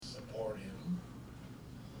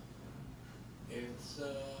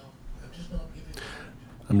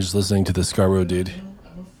I'm just listening to the Scarborough Dude.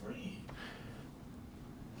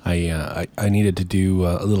 I needed to do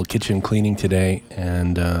a little kitchen cleaning today,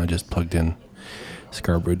 and just plugged in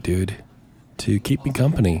Scarborough Dude to keep me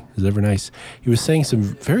company. It was ever nice. He was saying some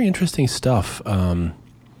very interesting stuff. I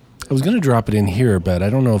was going to drop it in here, but I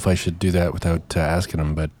don't know if I should do that without asking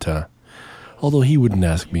him. But although he wouldn't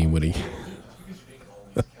ask me, would he?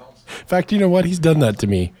 In fact, you know what? He's done that to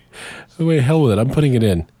me. Wait, hell with it. I'm putting it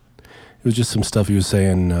in. It was just some stuff he was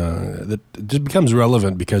saying that just becomes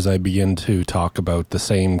relevant because I begin to talk about the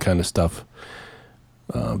same kind of stuff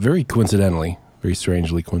very coincidentally, very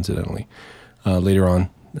strangely coincidentally, later on,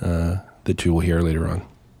 that you will hear later on.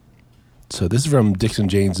 So this is from Dixon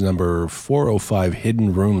Jane's number 405,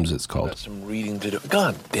 Hidden Rooms, it's called. Got some reading to do.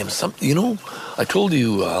 God damn, I told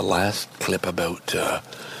you last clip about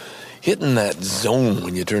hitting that zone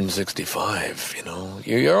when you turn 65,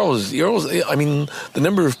 You're always, I mean, the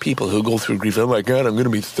number of people who go through grief, oh my God, I'm going to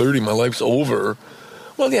be 30, my life's over.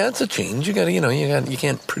 Well, yeah, it's a change. You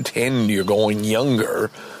can't pretend you're going younger.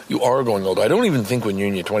 You are going older. I don't even think when you're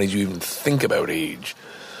in your 20s you even think about age.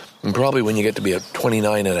 And probably when you get to be at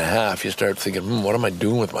 29 and a half, you start thinking, what am I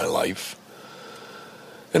doing with my life?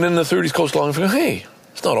 And then the 30s coast along and think, hey,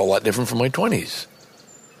 it's not all that different from my 20s.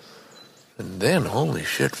 And then, holy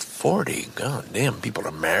shit, 40. God damn, people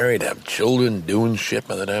are married, have children, doing shit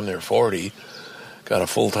by the time they're 40. Got a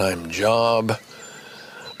full-time job.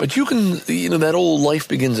 But you can, that old life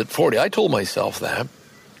begins at 40. I told myself that,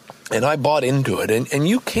 and I bought into it. And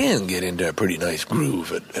you can get into a pretty nice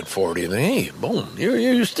groove at 40. And then, hey, boom,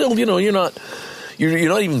 you're still, you're not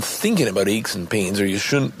even thinking about aches and pains, or you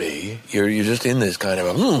shouldn't be. You're just in this kind of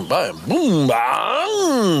a boom, bang.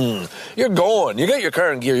 You're going. You got your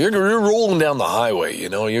car in gear. You're rolling down the highway.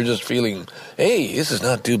 You're just feeling, hey, this is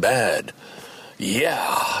not too bad.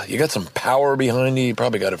 Yeah, you got some power behind you. You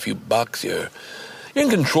probably got a few bucks. You're in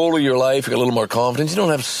control of your life. You got a little more confidence. You don't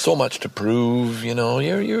have so much to prove.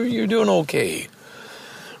 You're doing okay.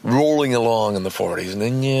 Rolling along in the 40s, and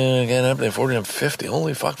then you get up there 40 and 50.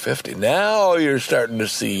 Holy fuck, 50. Now you're starting to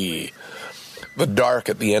see the dark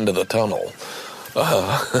at the end of the tunnel.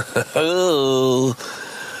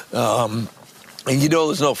 And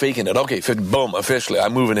there's no faking it. Okay, boom, officially,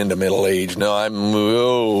 I'm moving into middle age. No,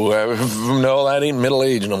 no, that ain't middle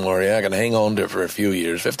age no more. Yeah, I can hang on to it for a few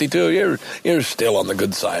years. 52, you're still on the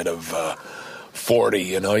good side of 40.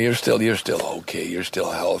 You're still okay. You're still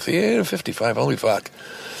healthy. Yeah, 55, holy fuck.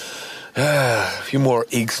 A few more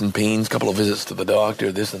aches and pains, a couple of visits to the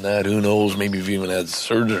doctor, this and that. Who knows? Maybe you've even had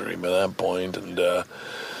surgery by that point, and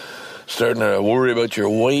starting to worry about your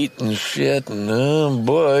weight and shit, and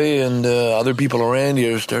other people around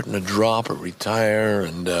you are starting to drop or retire,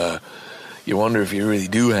 and you wonder if you really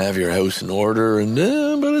do have your house in order, and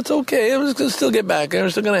but it's okay. I'm just going to still get back there. I'm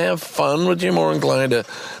still going to have fun, but you're more inclined to,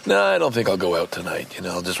 no, I don't think I'll go out tonight.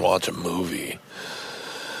 I'll just watch a movie.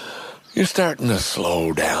 You're starting to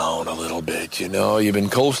slow down a little bit, You've been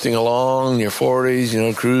coasting along in your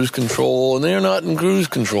 40s, cruise control, and you're not in cruise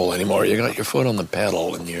control anymore. You got your foot on the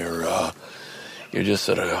pedal, and you're just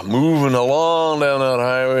sort of moving along down that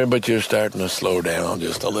highway, but you're starting to slow down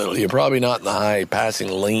just a little. You're probably not in the high passing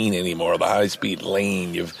lane anymore, the high-speed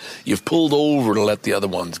lane. You've pulled over to let the other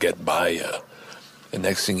ones get by you. And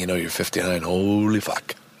next thing you know, you're 59. Holy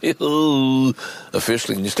fuck.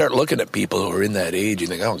 Officially, and you start looking at people who are in that age, you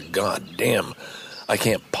think, oh, God damn, I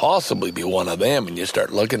can't possibly be one of them. And you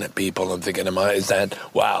start looking at people and thinking, is that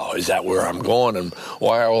where I'm going? And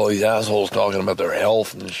why are all these assholes talking about their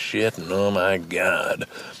health and shit? And oh, my God,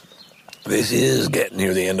 this is getting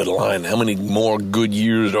near the end of the line. How many more good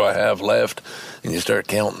years do I have left? And you start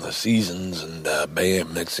counting the seasons, and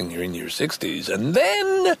bam, next thing you're in your 60s. And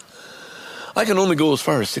then I can only go as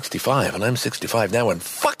far as 65, and I'm 65 now, and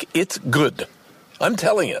fuck, it's good. I'm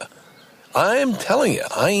telling you. I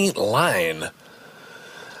ain't lying.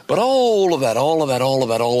 But all of that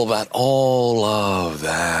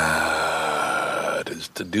is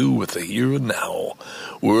to do with the here and now.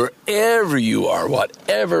 Wherever you are,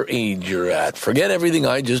 whatever age you're at, forget everything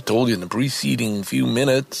I just told you in the preceding few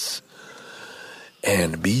minutes,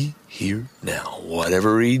 and be here now.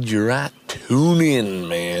 Whatever age you're at, tune in,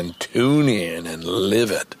 man. Tune in and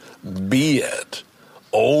live it. Be it.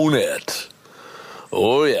 Own it.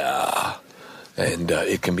 Oh, yeah. And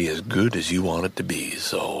it can be as good as you want it to be.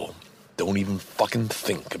 So don't even fucking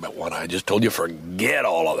think about what I just told you. Forget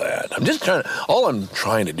all of that. All I'm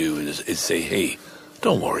trying to do is say, hey,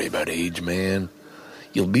 don't worry about age, man.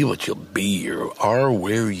 You'll be what you'll be. You are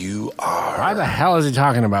where you are. Why the hell is he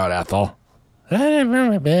talking about, Ethel? Chub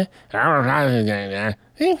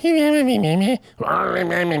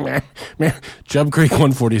Creek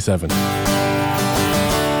 147.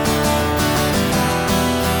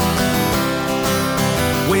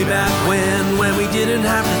 Way back when we didn't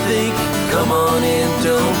have to think. Come on in,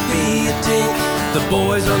 don't be a tink. The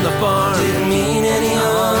boys on the farm didn't mean any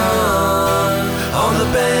harm. On the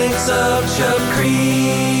banks of Chub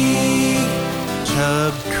Creek.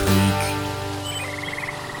 Chub Creek.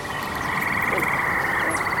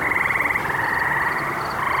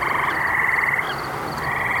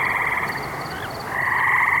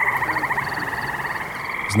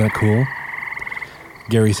 Isn't that cool?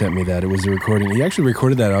 Gary sent me that. It was a recording. He actually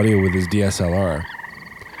recorded that audio with his DSLR,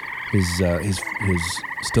 his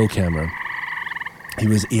still camera.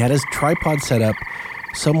 He had his tripod set up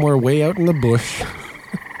somewhere way out in the bush,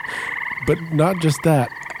 but not just that,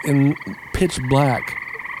 in pitch black.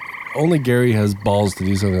 Only Gary has balls to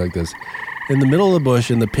do something like this. In the middle of the bush,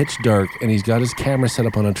 in the pitch dark, and he's got his camera set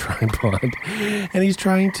up on a tripod, and he's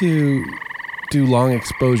trying to do long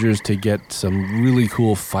exposures to get some really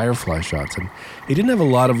cool firefly shots. And he didn't have a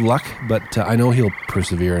lot of luck, but I know he'll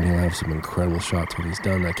persevere and he'll have some incredible shots when he's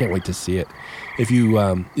done. I can't wait to see it. If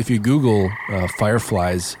you Google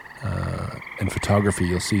fireflies and photography,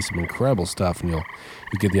 you'll see some incredible stuff, and you'll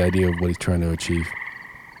get the idea of what he's trying to achieve.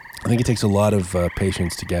 I think it takes a lot of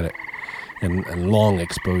patience to get it, and long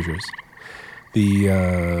exposures.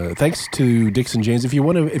 Thanks to Dixon Janes. If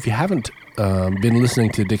you haven't been listening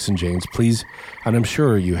to Dixon Janes, please, and I'm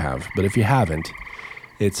sure you have, but if you haven't,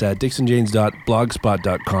 it's at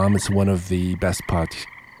dixonjanes.blogspot.com. It's one of the best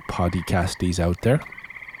podcasties out there.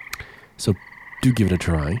 So do give it a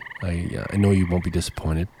try. I know you won't be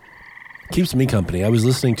disappointed. Keeps me company. I was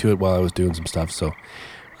listening to it while I was doing some stuff, so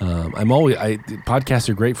podcasts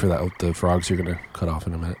are great for that. Oh, the frogs are going to cut off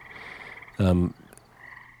in a minute.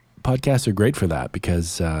 Podcasts are great for that because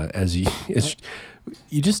sometimes you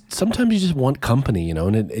just want company,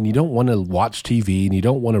 and you don't want to watch TV, and you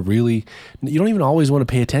don't even always want to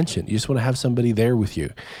pay attention. You just want to have somebody there with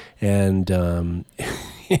you, and and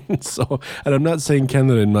I'm not saying, Ken,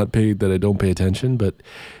 that I don't pay attention, but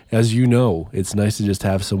as you know, it's nice to just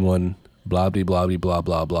have someone blah blah blah blah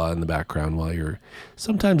blah blah in the background while you're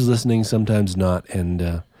sometimes listening, sometimes not,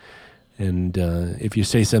 and if you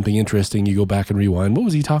say something interesting, you go back and rewind. What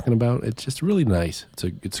was he talking about? It's just really nice.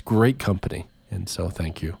 It's great company, and so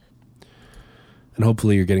thank you. And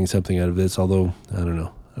hopefully you're getting something out of this, although, I don't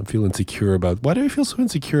know, I'm feeling insecure about... Why do I feel so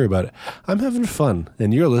insecure about it? I'm having fun,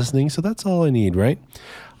 and you're listening, so that's all I need, right?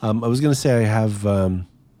 I was going to say I have...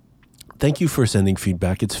 thank you for sending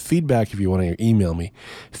feedback. It's feedback if you want to email me.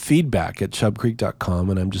 feedback@chubcreek.com,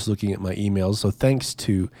 and I'm just looking at my emails. So thanks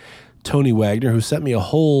to Tony Wagner, who sent me a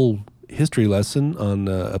whole history lesson on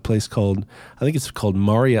a place called, I think it's called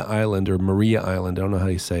Maria Island or Maria Island. I don't know how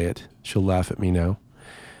you say it. She'll laugh at me now.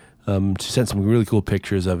 She sent some really cool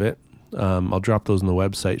pictures of it. I'll drop those on the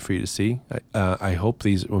website for you to see. I hope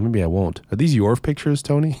these, well, maybe I won't. Are these your pictures,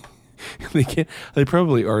 Tony? They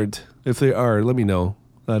probably aren't. If they are, let me know.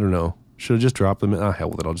 I don't know. Should I just drop them in? Hell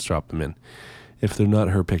with it. I'll just drop them in. If they're not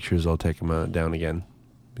her pictures, I'll take them down again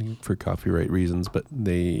for copyright reasons, but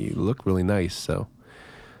they look really nice, so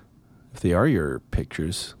if they are your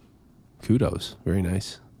pictures, kudos. Very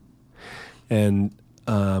nice. And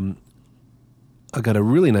I got a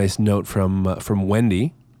really nice note from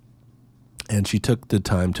Wendy, and she took the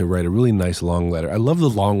time to write a really nice long letter. I love the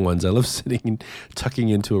long ones. I love sitting and tucking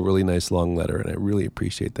into a really nice long letter, and I really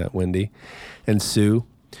appreciate that, Wendy. And Sue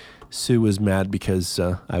was mad because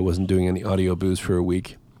I wasn't doing any audio booze for a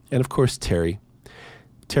week. And, of course, Terry.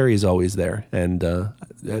 Terry is always there, and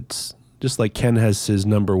that's... Just like Ken has his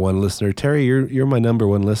number one listener. Terry, you're my number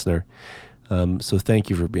one listener. So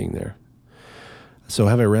thank you for being there. So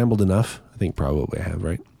have I rambled enough? I think probably I have,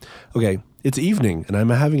 right? Okay, it's evening, and I'm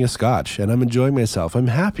having a scotch, and I'm enjoying myself. I'm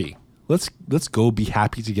happy. Let's go be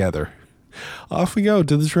happy together. Off we go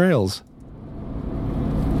to the trails.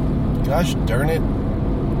 Gosh darn it.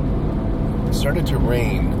 It started to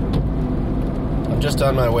rain. I'm just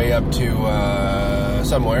on my way up to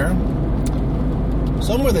somewhere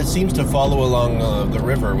that seems to follow along the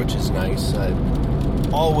river, which is nice. I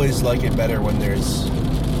always like it better when there's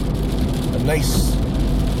a nice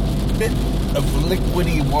bit of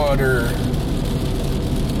liquidy water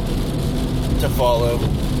to follow.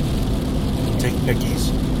 Take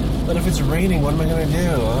pickies. But if it's raining, what am I going to do?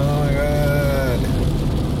 Oh my god.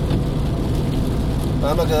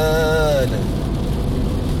 Oh my god.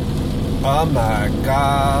 Oh my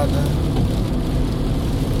god.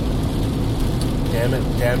 Damn it,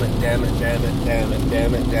 damn it, damn it, damn it, damn it,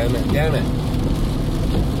 damn it, damn it, damn it.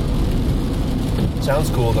 Sounds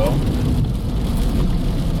cool though.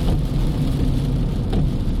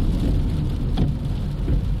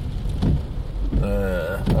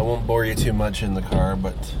 you too much in the car,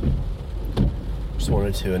 but just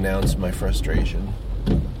wanted to announce my frustration.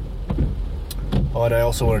 Oh, and I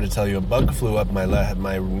also wanted to tell you a bug flew up my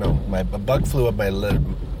bug flew up my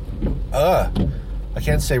I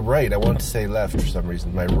can't say right. I want to say left for some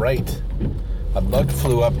reason. A bug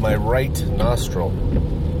flew up my right nostril.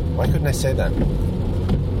 Why couldn't I say that?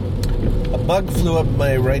 A bug flew up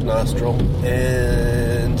my right nostril,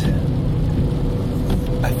 and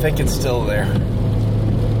I think it's still there.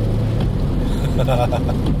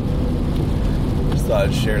 Just thought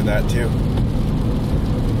I'd share that too.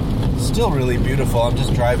 Still really beautiful. I'm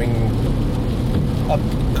just driving up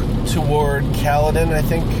toward Caledon, I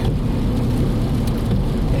think.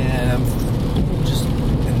 And I'm just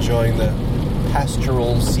enjoying the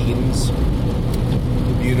pastoral scenes.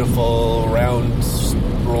 The beautiful round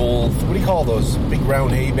roll. What do you call those? Big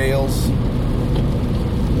round hay bales.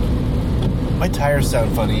 My tires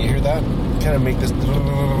sound funny. You hear that? Kind of make this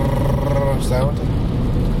sound.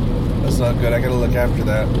 That's not good. I gotta look after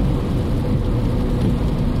that.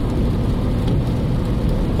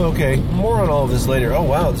 Okay, more on all of this later. Oh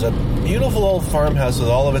wow, there's a beautiful old farmhouse with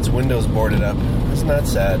all of its windows boarded up. Isn't that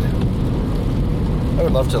sad? I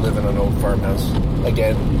would love to live in an old farmhouse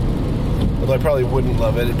again. Although I probably wouldn't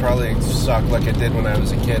love it. It'd probably suck like it did when I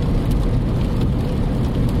was a kid.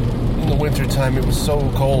 In the wintertime, it was so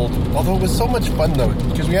cold. Although it was so much fun though,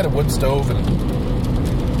 because we had a wood stove, and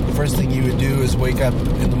the first thing you would do is wake up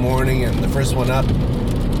in the morning, and the first one up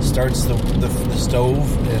starts the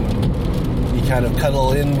stove, and you kind of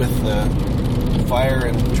cuddle in with the fire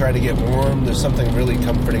and try to get warm. There's something really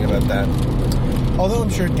comforting about that. Although I'm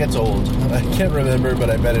sure it gets old. I can't remember, but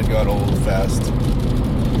I bet it got old fast.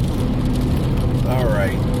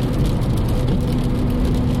 Alright.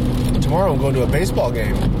 Tomorrow I'm going to a baseball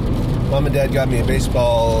game. Mom and Dad got me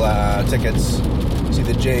baseball tickets. See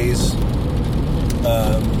the Jays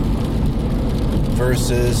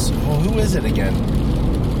versus... who is it again?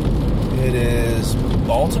 It is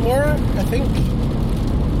Baltimore, I think.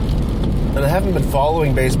 And I haven't been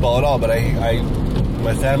following baseball at all, but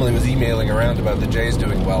my family was emailing around about the Jays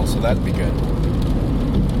doing well, so that'd be good.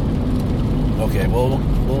 Okay, well,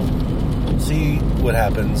 we'll see what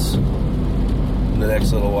happens in the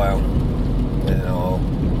next little while, and I'll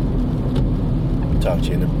talk to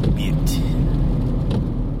you in a bit.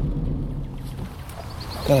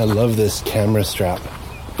 God, I love this camera strap.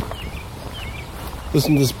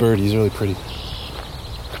 Listen to this bird, he's really pretty.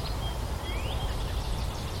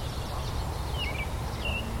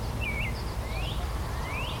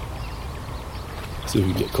 See if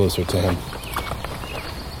we can get closer to him.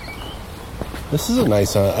 This is a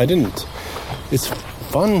nice, it's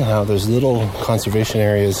fun how there's little conservation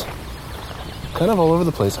areas kind of all over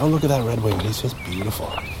the place. Oh, look at that redwing, he's just beautiful.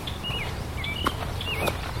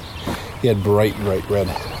 He had bright red.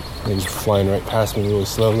 He was flying right past me really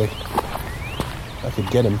slowly. I could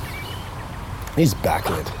get him. He's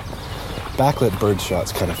backlit. Backlit bird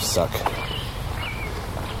shots kind of suck.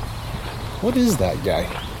 What is that guy?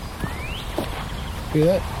 Hear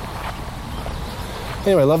that?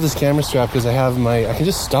 Anyway, I love this camera strap because I can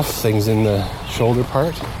just stuff things in the shoulder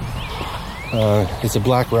part. It's a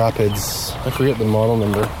Black Rapids, I forget the model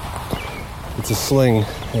number. It's a sling,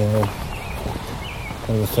 and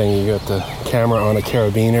kind of a thing. You got the camera on a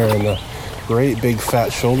carabiner and the great big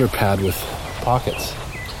fat shoulder pad with pockets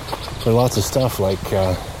for lots of stuff, like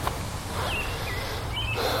I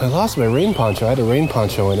lost my rain poncho. I had a rain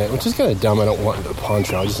poncho in it, which is kind of dumb. I don't want a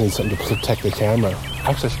poncho. I just need something to protect the camera.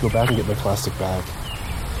 Actually, I should go back and get my plastic bag.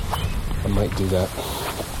 I might do that.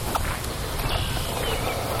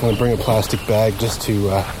 I'm going to bring a plastic bag just to...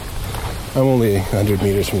 I'm only 100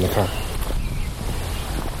 meters from the car.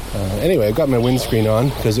 Anyway, I've got my windscreen on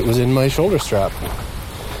because it was in my shoulder strap,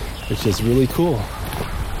 which is really cool.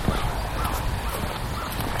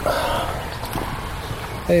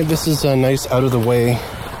 Hey, this is a nice out-of-the-way...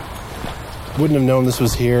 Wouldn't have known this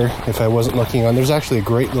was here if I wasn't looking on. There's actually a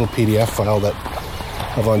great little PDF file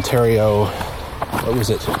of Ontario. What was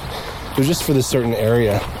it? It was just for this certain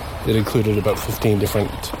area. It included about 15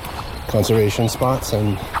 different conservation spots,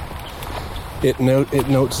 and it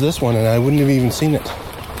notes this one, and I wouldn't have even seen it.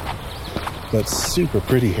 That's super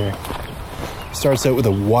pretty here. Starts out with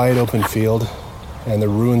a wide open field and the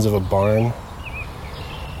ruins of a barn,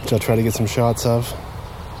 which I'll try to get some shots of.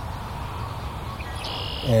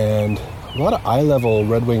 And a lot of eye-level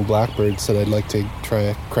red-winged blackbirds that I'd like to try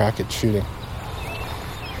a crack at shooting.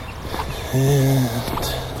 And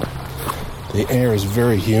the air is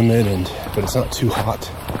very humid, but it's not too hot.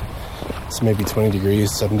 It's maybe 20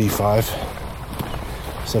 degrees, 75,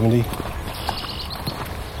 70.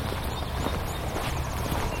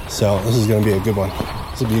 So this is going to be a good one.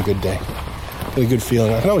 will be a good day. Got a good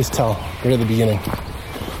feeling. I can always tell right at the beginning.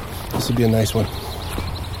 This would be a nice one.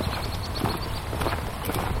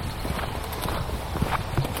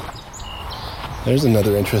 There's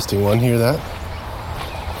another interesting one. Hear that?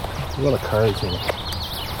 A lot of cars here.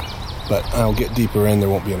 But I'll get deeper in. There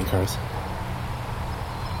won't be any cars.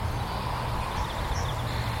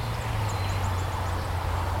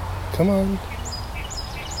 Come on.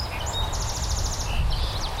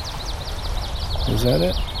 Is that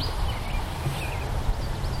it?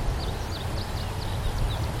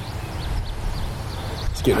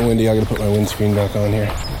 It's getting windy. I gotta put my windscreen back on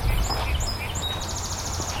here.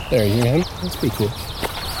 There, you hear him? That's pretty cool.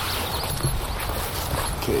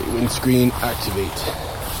 Okay, windscreen activate.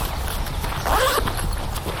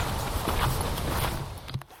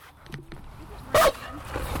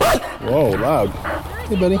 Whoa, loud.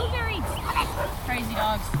 Hey, buddy. Crazy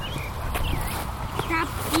dogs.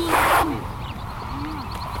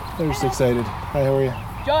 They're just excited. Hi, how are you?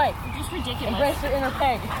 Joy, you're just ridiculous. Embrace your inner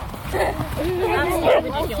peg.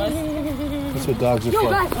 Absolutely ridiculous. That's what dogs are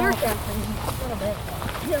for.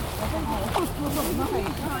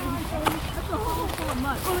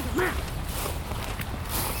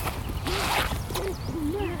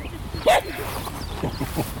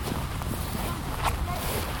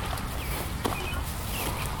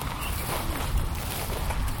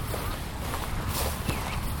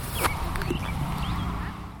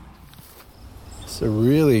 It's a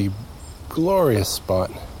really glorious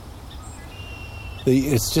spot.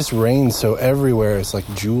 It's just rained, so everywhere it's like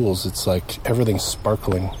jewels. It's like everything's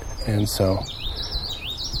sparkling. And so...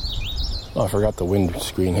 Oh, I forgot the wind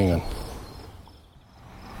screen. Hang on.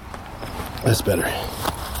 That's better.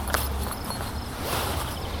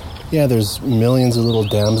 Yeah, there's millions of little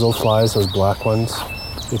damselflies, those black ones,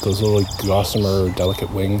 with those little gossamer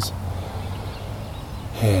delicate wings.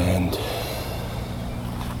 And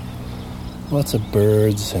lots of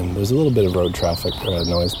birds, and there's a little bit of road traffic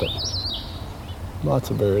noise, but lots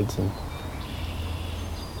of birds. And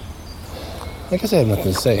I guess I have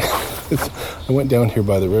nothing to say. I went down here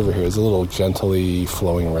by the river here. It's a little gently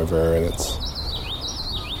flowing river, and it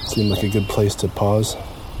seemed like a good place to pause.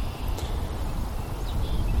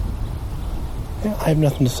 Yeah, I have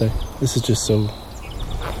nothing to say. This is just so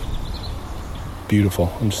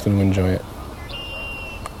beautiful. I'm just going to enjoy it.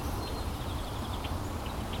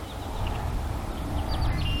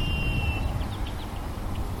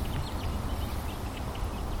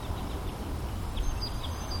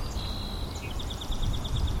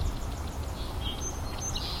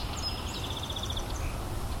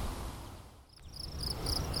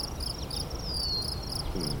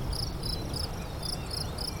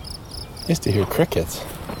 I used to hear crickets. I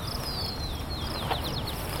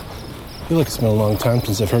feel like it's been a long time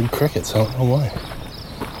since I've heard crickets. I don't know why.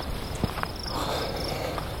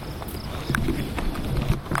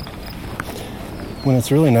 When it's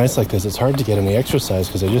really nice like this, it's hard to get any exercise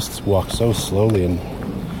because I just walk so slowly and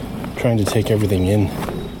trying to take everything in.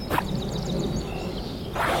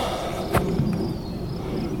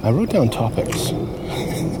 I wrote down topics.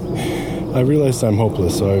 I realized I'm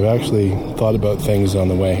hopeless, so I've actually thought about things on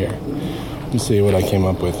the way here. Let's see what I came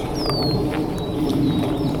up with.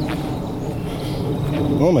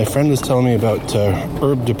 Well, my friend was telling me about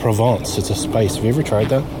herbe de Provence. It's a spice. Have you ever tried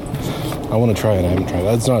that? I want to try it. I haven't tried it.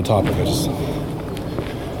 That's not a topic. I just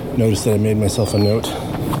noticed that I made myself a note.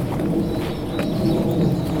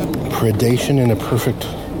 Predation in a perfect...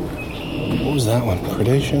 What was that one?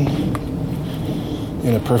 Predation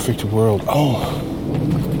in a perfect world. Oh,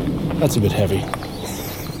 that's a bit heavy.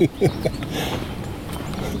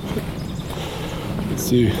 Let's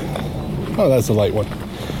see. Oh, that's a light one.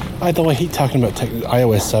 I hate talking about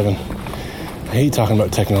iOS 7. I hate talking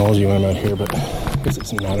about technology when I'm out here, but I guess it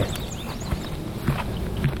doesn't matter.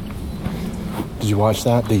 Did you watch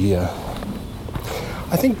that?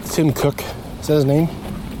 I think Tim Cook, is that his name?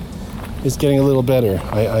 Is getting a little better.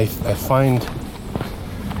 I find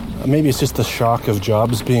maybe it's just the shock of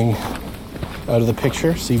Jobs being out of the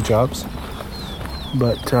picture, Steve Jobs.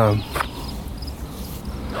 But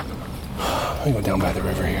let me go down by the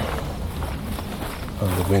river here. Oh,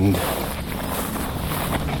 the wind.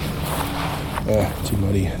 Too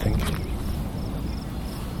muddy, I think.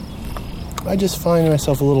 I just find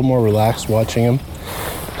myself a little more relaxed watching him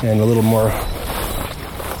and a little more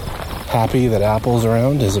happy that Apple's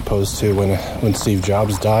around as opposed to when Steve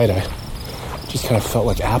Jobs died. I just kind of felt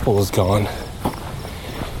like Apple was gone,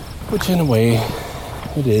 which in a way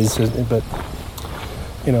it is, but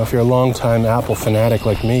you know, if you're a long-time Apple fanatic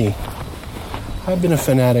like me, I've been a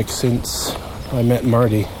fanatic since I met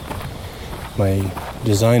Marty, my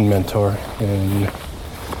design mentor, in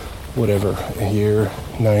whatever, year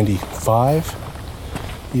 95,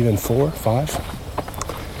 even 5.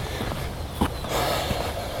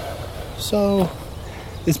 So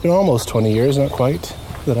it's been almost 20 years, not quite,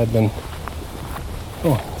 that I've been,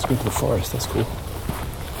 let's go to the forest, that's cool.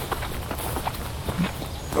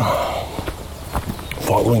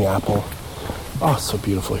 Following Apple. Oh, it's so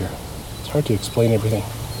beautiful here. It's hard to explain everything.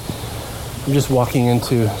 I'm just walking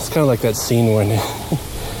into, it's kind of like that scene when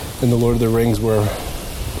in The Lord of the Rings where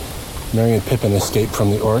Merry and Pippin escape from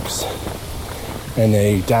the orcs and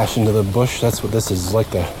they dash into the bush. That's what this is, like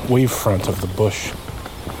the wavefront of the bush.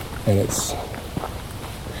 And it's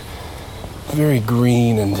very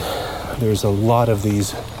green and there's a lot of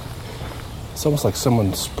these. It's almost like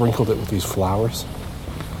someone sprinkled it with these flowers.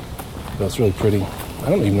 But it's really pretty. I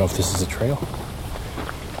don't even know if this is a trail.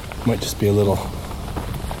 It might just be a little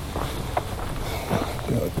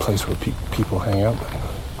place where people hang out.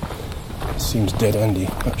 But it seems dead-endy.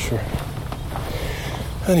 Not sure.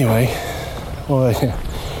 Anyway,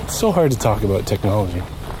 it's so hard to talk about technology.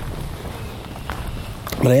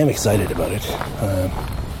 But I am excited about it.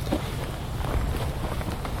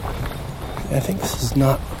 I think this is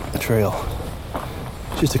not a trail.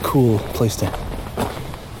 It's just a cool place to...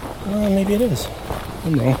 maybe it is. I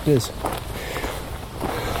don't know, it is.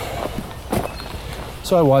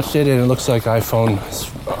 So I watched it, and it looks like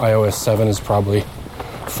iOS 7 is probably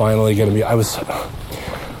finally going to be...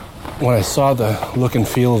 When I saw the look and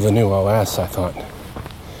feel of the new OS, I thought,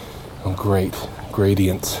 oh, great,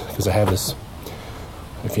 gradients. Because I have this...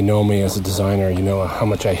 If you know me as a designer, you know how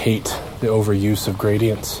much I hate the overuse of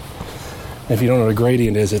gradients. And if you don't know what a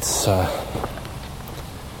gradient is, it's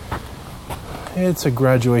a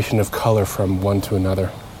graduation of color from one to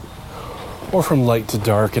another, or from light to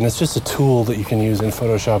dark, and it's just a tool that you can use in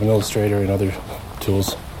Photoshop and Illustrator and other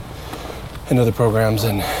tools and other programs,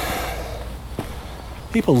 and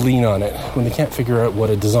people lean on it when they can't figure out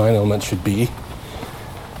what a design element should be.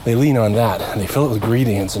 They lean on that, and they fill it with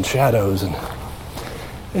gradients and shadows, and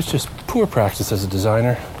it's just poor practice as a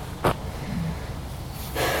designer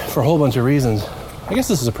for a whole bunch of reasons. I guess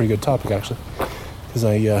this is a pretty good topic, actually, because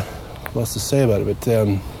I lots to say about it, but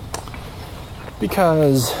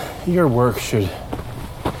because your work should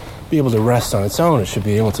be able to rest on its own. It should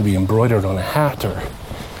be able to be embroidered on a hat, or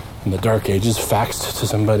in the dark ages faxed to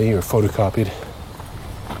somebody or photocopied.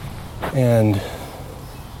 And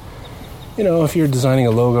if you're designing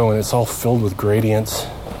a logo and it's all filled with gradients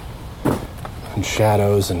and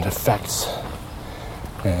shadows and effects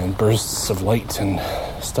and bursts of light and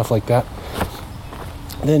stuff like that,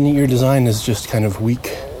 then your design is just kind of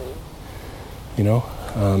weak.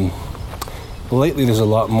 Lately there's a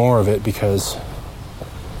lot more of it because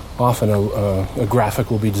often a graphic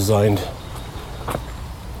will be designed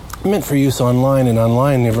meant for use online, and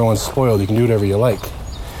online everyone's spoiled. You can do whatever you like.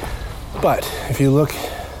 But if you look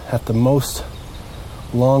at the most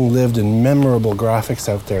long-lived and memorable graphics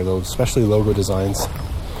out there, though, especially logo designs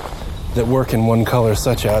that work in one color,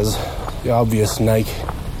 such as the obvious Nike,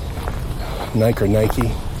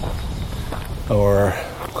 or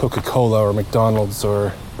Coca-Cola, or McDonald's,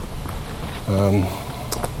 or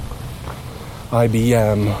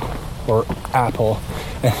IBM, or Apple.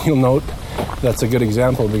 And you'll note that's a good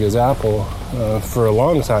example because Apple, for a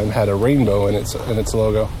long time, had a rainbow in its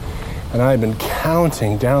logo. And I've been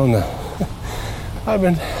counting down I've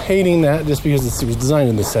been hating that just because it was designed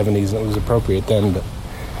in the 70s and it was appropriate then, but,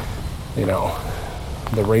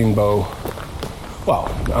 the rainbow,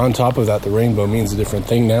 well, on top of that, the rainbow means a different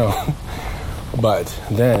thing now. But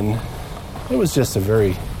then, it was just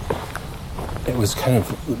it was kind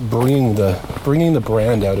of bringing the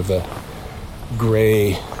brand out of the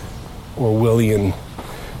gray Orwellian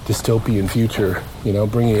dystopian future,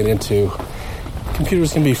 bringing it into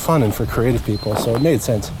computers can be fun and for creative people, so it made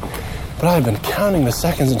sense. But I've been counting the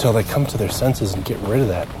seconds until they come to their senses and get rid of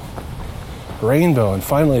that rainbow, and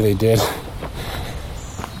finally they did.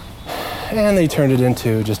 And they turned it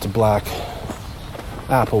into just a black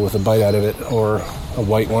apple with a bite out of it, or a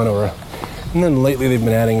white one, and then lately they've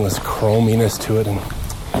been adding this chrominess to it,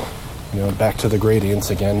 and back to the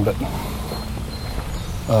gradients again. But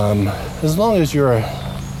as long as you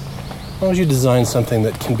design something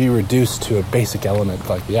that can be reduced to a basic element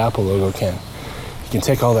like the Apple logo can, you can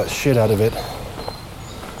take all that shit out of it,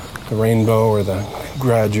 the rainbow or the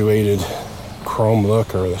graduated chrome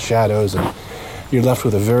look or the shadows, and you're left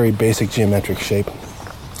with a very basic geometric shape.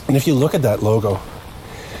 And if you look at that logo,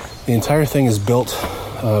 the entire thing is built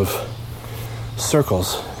of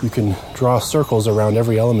circles. You can draw circles around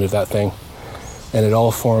every element of that thing, and it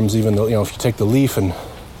all forms, even though, if you take the leaf and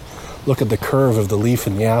look at the curve of the leaf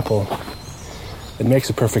in the apple, it makes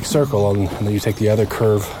a perfect circle, and then you take the other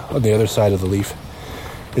curve on the other side of the leaf.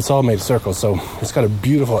 It's all made circles, so it's got a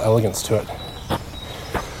beautiful elegance to it.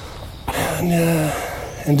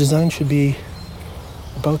 And design should be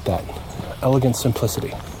about that. Elegant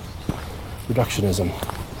simplicity. Reductionism.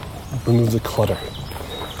 Remove the clutter.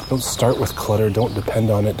 Don't start with clutter. Don't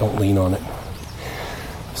depend on it. Don't lean on it.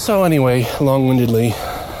 So anyway, long-windedly,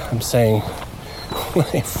 I'm saying when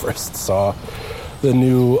I first saw the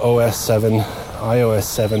new iOS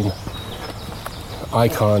 7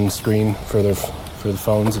 icon screen for the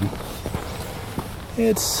phones, and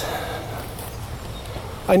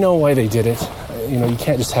I know why they did it. You know, you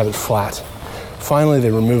can't just have it flat. Finally,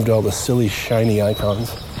 they removed all the silly, shiny icons,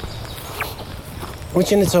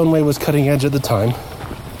 which in its own way was cutting edge at the time.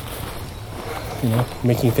 You know,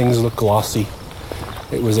 making things look glossy.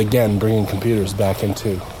 It was, again, bringing computers back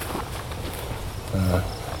into the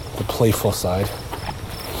playful side.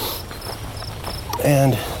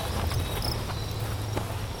 And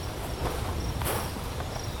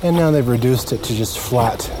now they've reduced it to just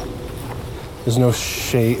flat. There's no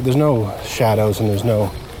shade, there's no shadows, and there's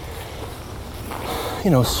no,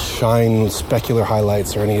 shine, specular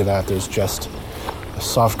highlights or any of that. There's just a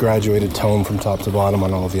soft graduated tone from top to bottom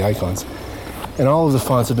on all of the icons. And all of the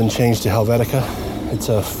fonts have been changed to Helvetica. It's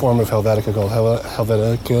a form of Helvetica called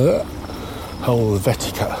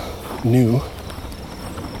Helvetica New.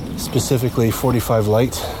 Specifically 45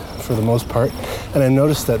 light for the most part. And I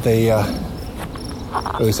noticed that they, or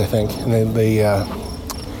at least I think, and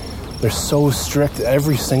they're so strict.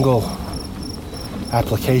 Every single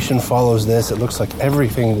application follows this. It looks like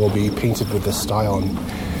everything will be painted with this style, and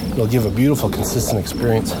it'll give a beautiful, consistent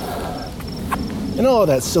experience. And all of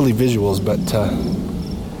that silly visuals, but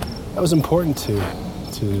that was important to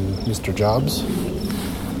Mr. Jobs.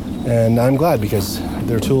 And I'm glad, because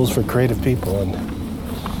they're tools for creative people, and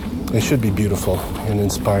they should be beautiful and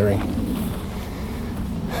inspiring.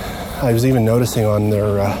 I was even noticing on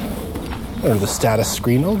their the status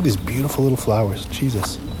screen, oh, these beautiful little flowers.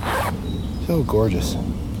 Jesus. So gorgeous.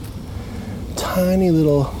 Tiny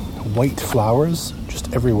little white flowers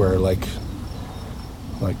just everywhere, like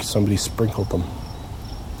somebody sprinkled them,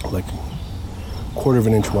 like a quarter of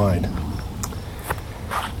an inch wide.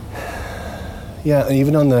 Yeah, and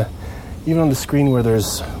even on the screen where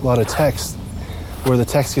there's a lot of text, where the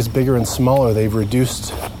text gets bigger and smaller, they've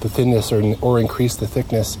reduced the thinness or increased the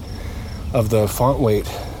thickness of the font weight,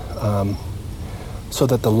 so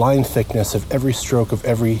that the line thickness of every stroke of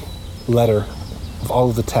every letter of all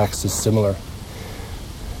of the text is similar.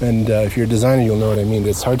 And if you're a designer, you'll know what I mean.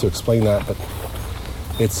 It's hard to explain that, but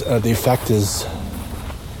it's the effect is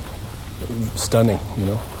stunning,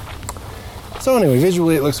 So anyway,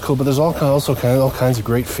 visually it looks cool, but there's also all kinds of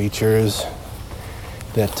great features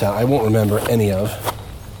that I won't remember any of.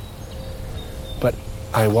 But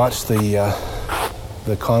I watched the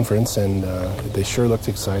conference, and they sure looked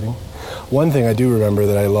exciting. One thing I do remember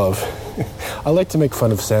that I love, I like to make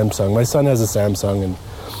fun of Samsung. My son has a Samsung, and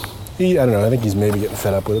I think he's maybe getting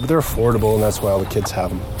fed up with it, but they're affordable, and that's why all the kids have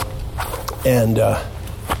them. And,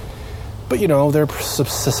 but they're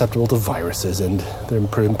susceptible to viruses, and they're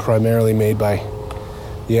primarily made by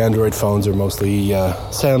the Android phones are mostly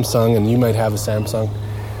Samsung, and you might have a Samsung,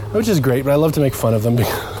 which is great, but I love to make fun of them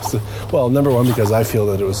because, well, number one, because I feel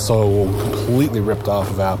that it was so completely ripped off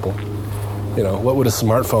of Apple. What would a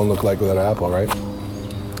smartphone look like without Apple, right?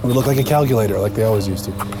 It would look like a calculator, like they always used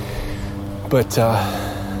to. But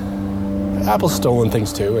Apple's stolen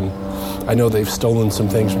things too, and I know they've stolen some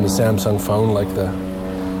things from the Samsung phone, like the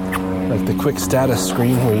quick status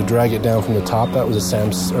screen where you drag it down from the top. That was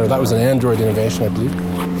that was an Android innovation, I believe.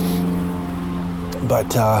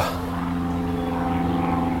 But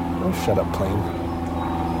oh, shut up, plane.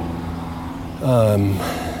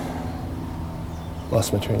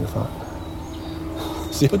 Lost my train of thought.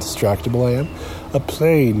 See how distractible I am? A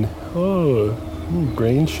plane. Oh,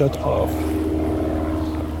 brain shut off.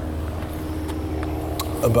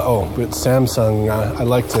 But Samsung, I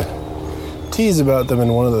like to tease about them,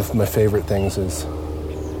 and one of my favorite things is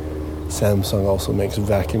Samsung also makes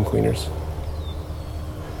vacuum cleaners,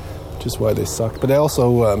 which is why they suck. But they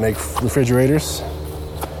also make refrigerators,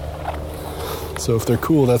 so if they're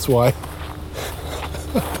cool, that's why.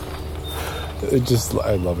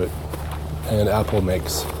 I love it. And Apple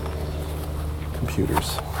makes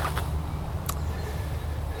computers,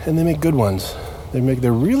 and they make good ones.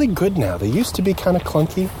 They're really good now. They used to be kind of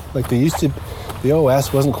clunky. Like the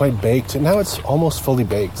OS wasn't quite baked, and now it's almost fully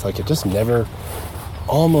baked. Like it just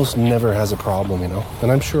almost never has a problem,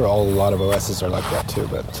 And I'm sure a lot of OSs are like that too.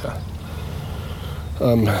 But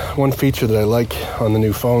one feature that I like on the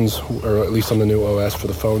new phones, or at least on the new OS for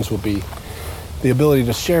the phones, will be the ability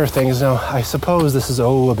to share things. Now, I suppose this is,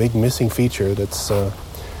 a big missing feature that's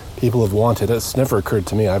people have wanted. It's never occurred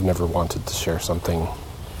to me. I've never wanted to share something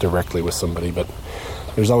directly with somebody, but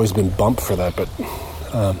there's always been bump for that. But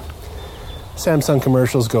Samsung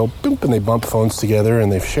commercials go boop, and they bump phones together,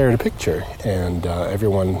 and they've shared a picture, and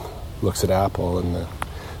everyone looks at Apple, and the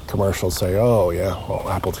commercials say, oh, yeah, well,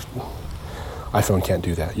 iPhone can't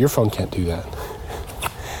do that. Your phone can't do that.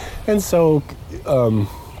 And so,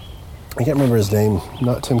 I can't remember his name,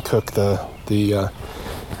 not Tim Cook, the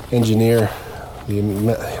engineer,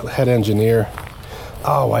 the head engineer.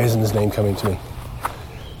 Oh, why isn't his name coming to me?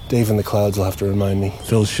 Dave in the Clouds will have to remind me.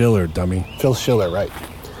 Phil Schiller, dummy. Phil Schiller, right.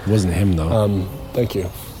 It wasn't him, though. Thank you.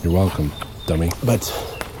 You're welcome, dummy. But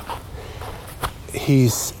he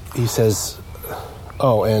says,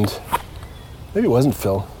 and maybe it wasn't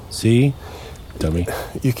Phil. See? Dummy.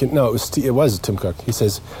 It was Tim Cook. He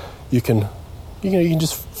says, you can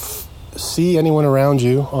just see anyone around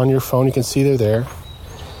you on your phone. You can see they're there.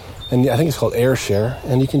 And I think it's called AirShare.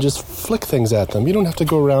 And you can just flick things at them. You don't have to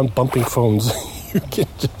go around bumping phones. You can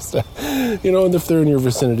just, and if they're in your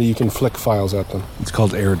vicinity, you can flick files at them. It's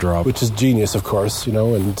called AirDrop. Which is genius, of course,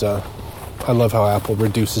 and I love how Apple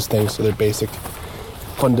reduces things to their basic,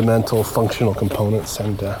 fundamental, functional components.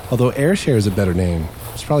 And although AirShare is a better name,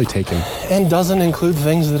 it's probably taken. And doesn't include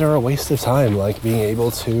things that are a waste of time, like being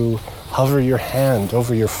able to hover your hand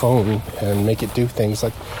over your phone and make it do things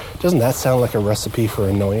like... Doesn't that sound like a recipe for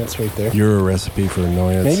annoyance right there? You're a recipe for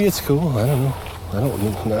annoyance. Maybe it's cool. I don't know. I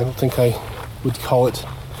don't think I would call it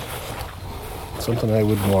something I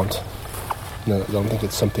would want. No, I don't think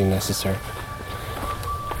it's something necessary.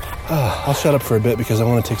 I'll shut up for a bit because I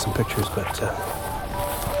want to take some pictures, but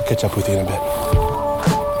I'll catch up with you in a bit.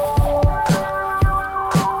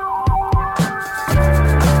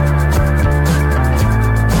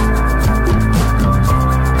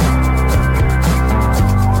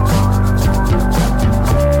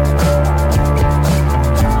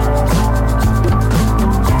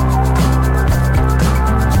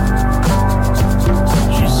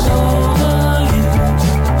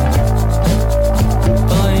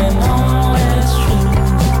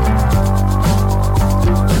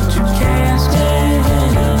 Stay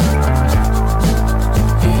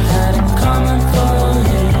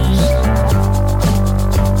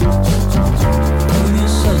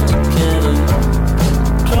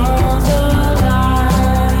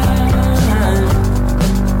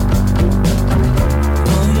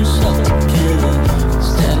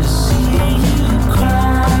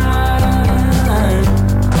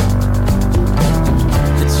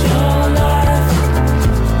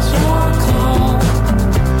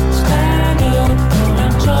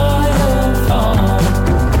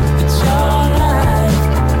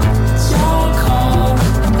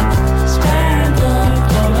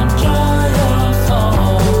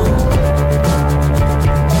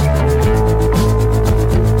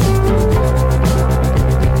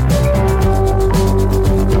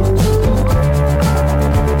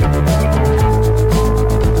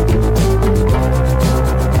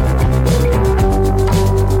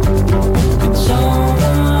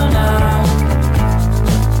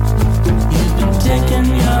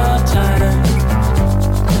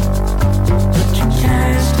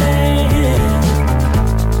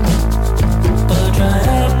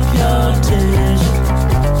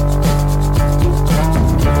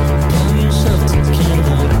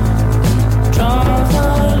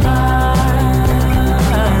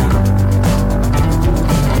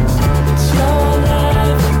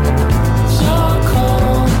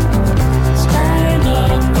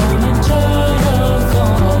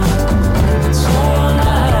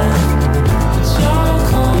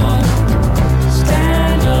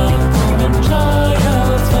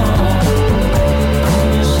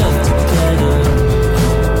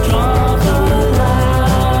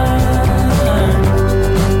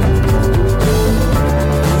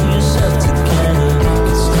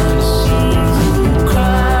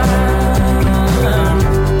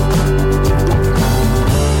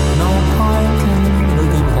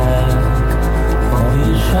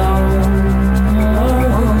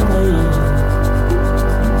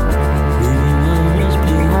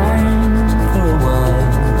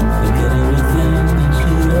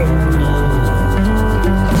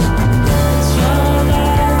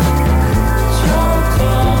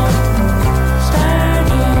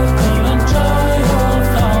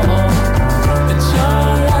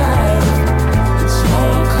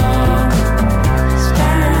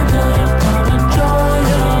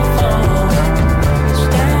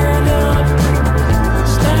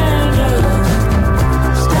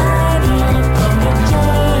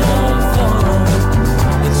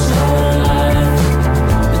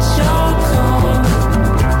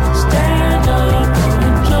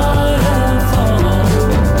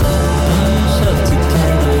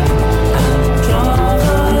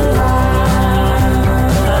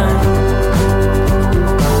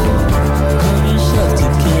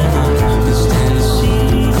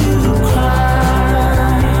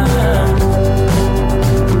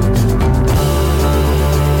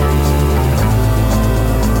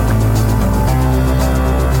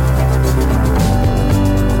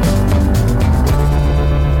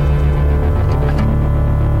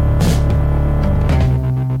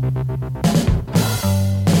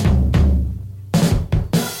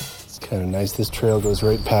guys, this trail goes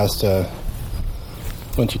right past a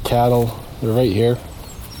bunch of cattle. They're right here.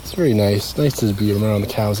 It's very nice. Nice to be around the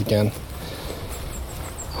cows again.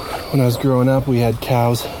 When I was growing up, we had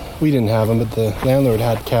cows. We didn't have them, but the landlord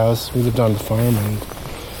had cows. We lived on the farm, and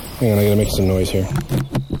hang on, I gotta make some noise here.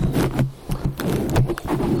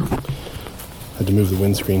 Had to move the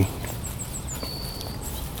windscreen.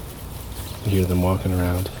 You hear them walking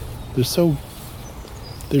around.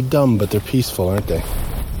 They're dumb, but they're peaceful, aren't they?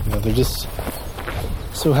 You know, they're just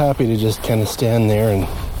so happy to just kind of stand there and...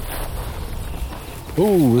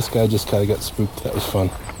 Oh, this guy just kind of got spooked. That was fun.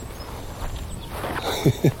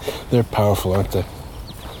 They're powerful, aren't they?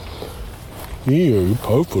 Yeah, you're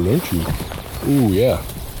powerful, aren't you? Ooh, yeah.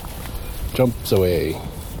 Jumps away.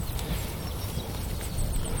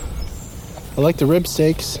 I like the rib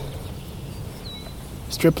steaks.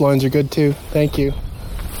 Strip loins are good too. Thank you.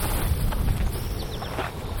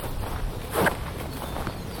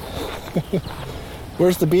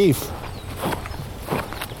 Where's the beef?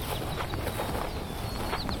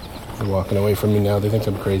 They're walking away from me now. They think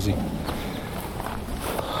I'm crazy.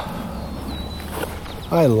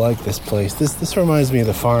 I like this place. This reminds me of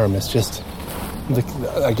the farm. It's just,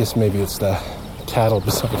 I guess maybe it's the cattle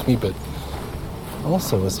beside me, but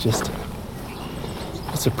also it's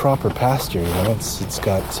a proper pasture, you know. It's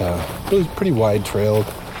got really pretty wide trail.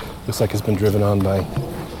 Looks like it's been driven on by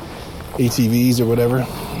ATVs or whatever.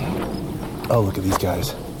 Oh, look at these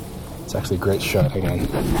guys. It's actually a great shot. Hang on.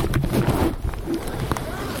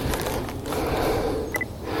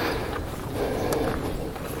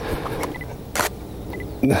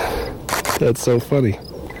 That's so funny.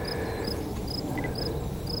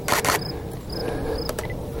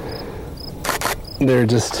 They're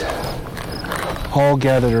just all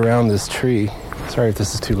gathered around this tree. Sorry if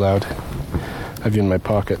this is too loud. I have you in my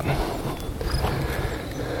pocket.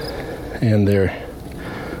 And they're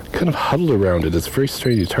kind of huddled around it. It's very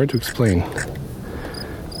strange. It's hard to explain.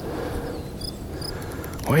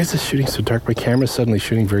 Why is this shooting so dark? My camera's suddenly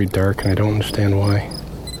shooting very dark, and I don't understand why.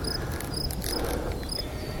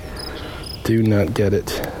 Do not get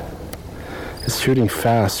it. It's shooting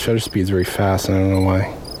fast. Shutter speed's very fast, and I don't know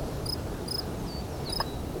why.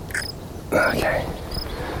 Okay.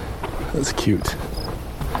 That's cute.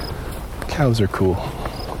 Cows are cool.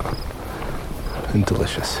 And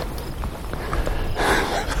delicious.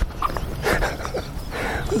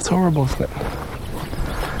 That's horrible, isn't it?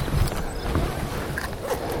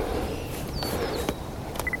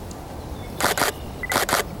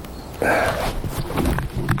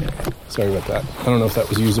 Sorry about that. I don't know if that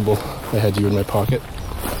was usable. I had you in my pocket.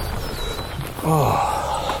 Oh.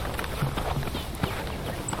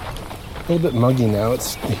 A little bit muggy now.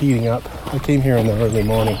 It's heating up. I came here in the early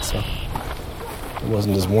morning, so it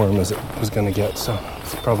wasn't as warm as it was going to get, so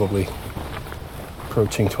it's probably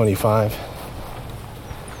approaching 25.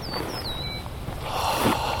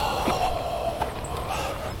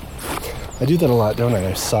 I do that a lot, don't I?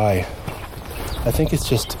 I sigh. I think it's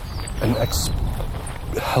just an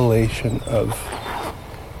exhalation of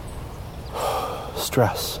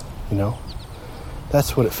stress, you know?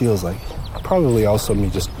 That's what it feels like. Probably also me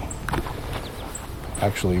just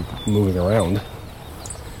actually moving around.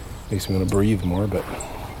 Makes me want to breathe more, but...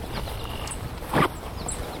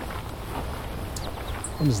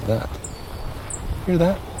 What is that? Hear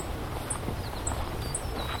that?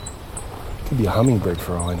 Could be a hummingbird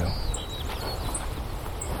for all I know.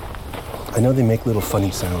 I know they make little funny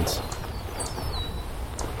sounds.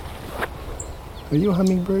 Are you a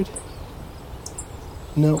hummingbird?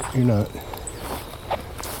 No, you're not.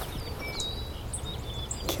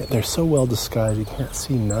 They're so well disguised, you can't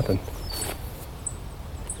see nothing.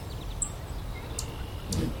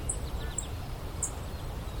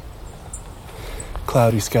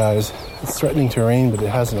 Cloudy skies. It's threatening to rain, but it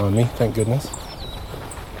hasn't on me, thank goodness.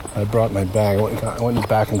 I brought my bag. I went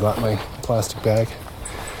back and got my plastic bag,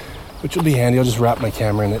 which will be handy. I'll just wrap my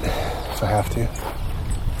camera in it if I have to.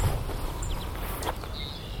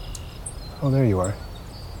 Oh, there you are.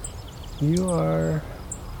 You are...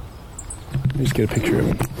 Let me just get a picture of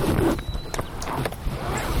him.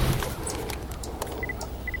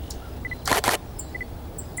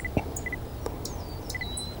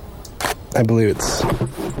 I believe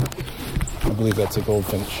that's a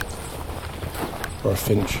goldfinch. Or a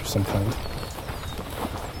finch of some kind.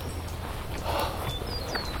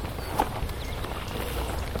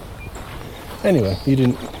 Anyway, you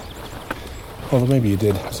didn't... Well, maybe you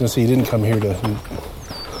did. I was going to say you didn't come here to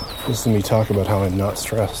listen to me talk about how I'm not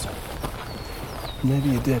stressed. Maybe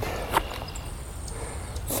you did.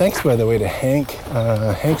 Thanks, by the way, to Hank.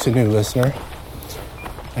 Hank's a new listener.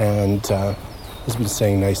 And has been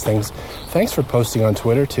saying nice things. Thanks for posting on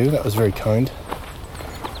Twitter, too. That was very kind.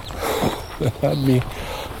 That had me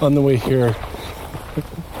on the way here.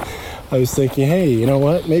 I was thinking, hey, you know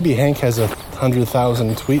what? Maybe Hank has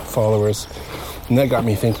 100,000 tweet followers. And that got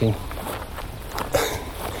me thinking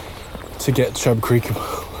to get Chub Creek,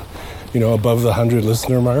 above the 100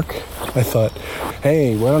 listener mark. I thought,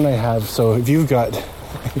 hey, why don't I have, so if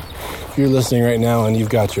you're listening right now and you've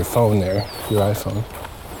got your phone there, your iPhone,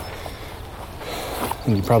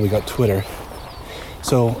 and you probably got Twitter.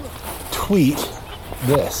 So tweet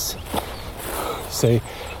this. Say,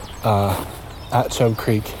 at Chub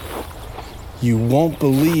Creek, you won't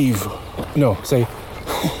believe, say,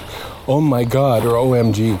 oh my God, or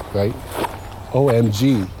OMG, right?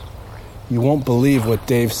 OMG. You won't believe what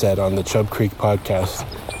Dave said on the Chub Creek podcast.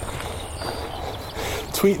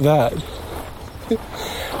 Tweet that.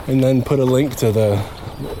 And then put a link to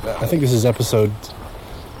I think this is episode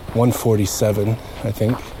 147, I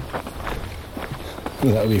think.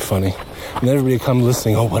 That would be funny. And everybody come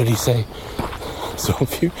listening, oh, what did he say? So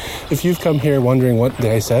if you've come here wondering what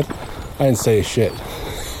I said, I didn't say shit.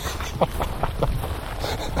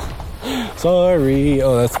 Sorry.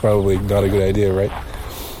 Oh, that's probably not a good idea, right?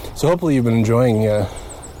 So hopefully you've been enjoying the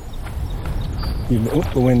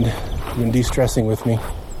wind. You've been de-stressing with me.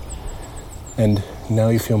 And now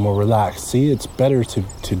you feel more relaxed. See, it's better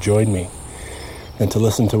to join me than to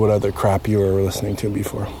listen to what other crap you were listening to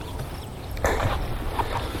before.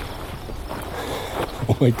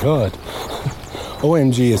 Oh my God.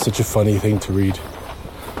 OMG is such a funny thing to read.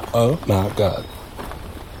 Oh my God.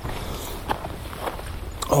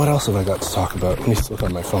 Oh, what else have I got to talk about? Let me just look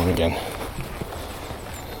on my phone again.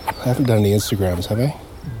 I haven't done any Instagrams, have I?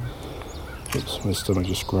 Oops, my stomach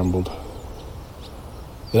just grumbled.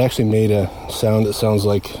 It actually made a sound that sounds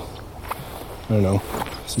like, I don't know,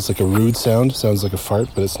 it's like a rude sound. It sounds like a fart,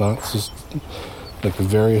 but it's not. It's just like the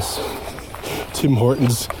various Tim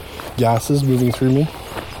Hortons gases moving through me.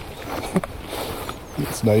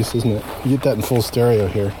 It's nice, isn't it? You get that in full stereo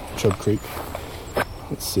here, Chub Creek.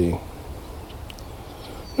 Let's see.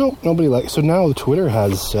 No, nobody likes. So now Twitter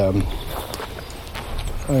has. I'm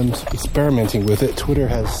experimenting with it. Twitter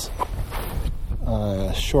has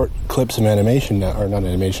short clips of animation now, or not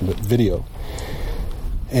animation, but video.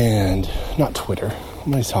 And not Twitter. What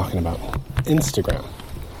am I talking about? Instagram.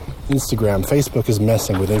 Facebook is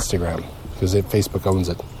messing with Instagram because Facebook owns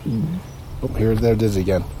it. Mm-hmm. Oh, there it is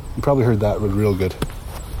again. You probably heard that one real good.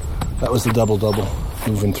 That was the double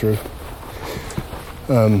moving through.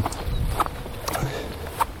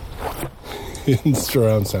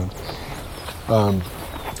 Surround sound.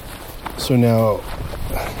 So now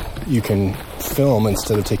you can film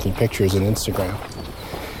instead of taking pictures in Instagram.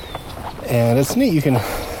 And it's neat.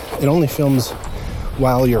 It only films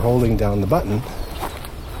while you're holding down the button.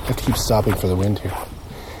 I have to keep stopping for the wind here.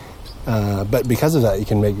 But because of that, you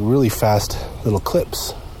can make really fast little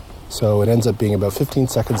clips. So it ends up being about 15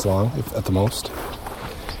 seconds long, at the most.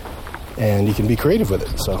 And you can be creative with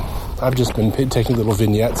it. So I've just been taking little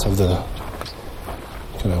vignettes of the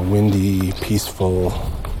kind of windy, peaceful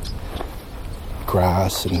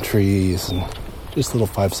grass and trees and just little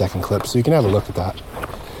 5-second clips. So you can have a look at that.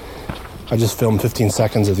 I just filmed 15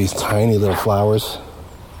 seconds of these tiny little flowers.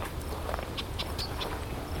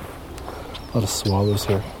 A lot of swallows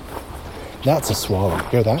here. That's a swallow.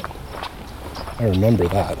 Hear that? I remember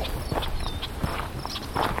that.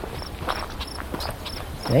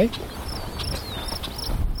 Right?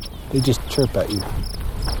 They just chirp at you.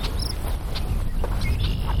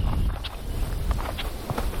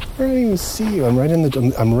 I don't even see you. I'm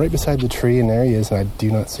right beside the tree, and there he is, and I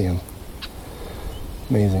do not see him.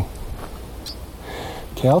 Amazing.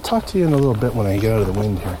 Okay, I'll talk to you in a little bit when I get out of the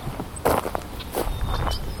wind here.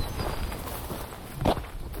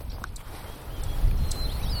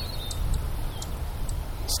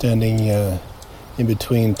 Standing in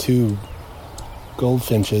between two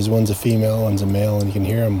goldfinches. One's a female, one's a male, and you can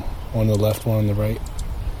hear them. One on the left, one on the right.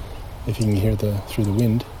 If you can hear through the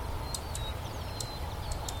wind.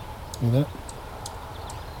 See that?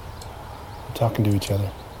 They're talking to each other.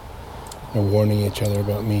 They're warning each other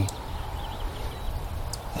about me.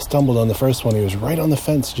 I stumbled on the first one. He was right on the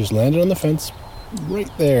fence. He just landed on the fence right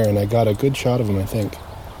there, and I got a good shot of him, I think.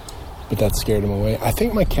 But that scared him away. I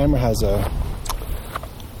think my camera has a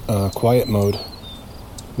quiet mode,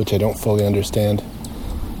 which I don't fully understand.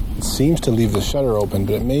 It seems to leave the shutter open,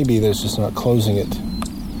 but it may be that it's just not closing it.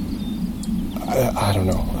 I don't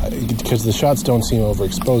know, because the shots don't seem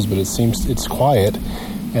overexposed, but it's quiet,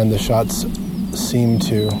 and the shots seem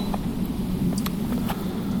to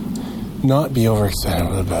not be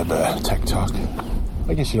overexposed. Tech talk.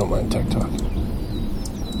 I guess you don't mind tech talk.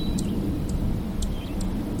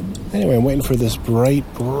 Anyway, I'm waiting for this bright,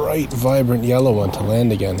 vibrant yellow one to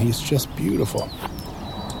land again. He's just beautiful.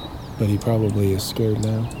 But he probably is scared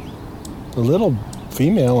now. The little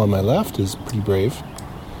female on my left is pretty brave.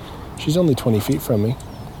 She's only 20 feet from me.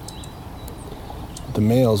 The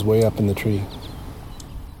male's way up in the tree.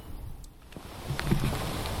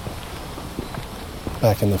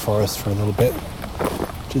 Back in the forest for a little bit,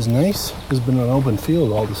 which is nice. There's been an open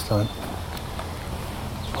field all this time.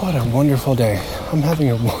 What a wonderful day. I'm having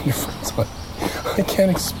a wonderful time. I can't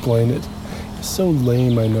explain it. It's so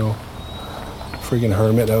lame, I know. Friggin'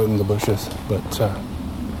 hermit out in the bushes. But,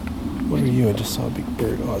 what are you? I just saw a big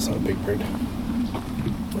bird. Oh, it's not a big bird.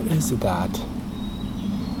 What is that?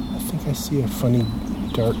 I think I see a funny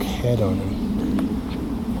dark head on him.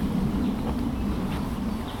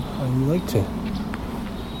 I like to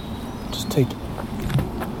just take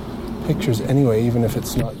pictures anyway, even if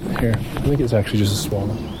it's not here. I think it's actually just a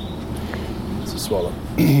swallow. It's a swallow.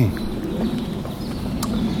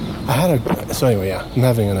 So anyway, yeah, I'm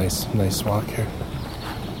having a nice walk here.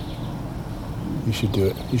 You should do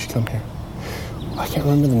it. You should come here. I can't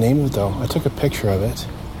remember the name of it though. I took a picture of it.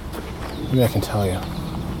 Maybe I can tell you.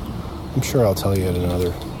 I'm sure I'll tell you in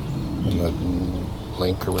the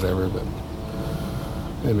link or whatever, but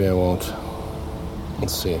maybe I won't.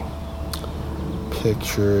 Let's see.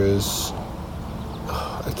 Pictures.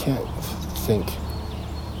 I can't think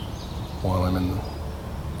while I'm in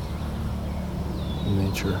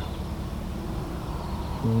nature.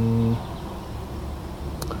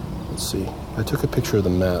 Let's see. I took a picture of the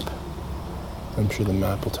map. I'm sure the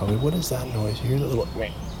map will tell me. What is that noise? You hear that little...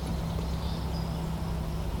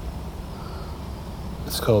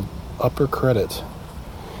 It's called Upper Credit.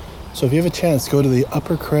 So if you have a chance, go to the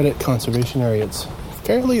Upper Credit Conservation Area. It's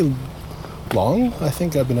fairly long. I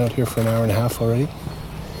think I've been out here for an hour and a half already.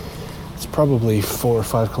 It's probably 4 or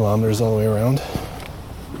 5 kilometers all the way around.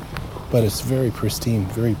 But it's very pristine,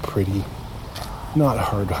 very pretty. Not a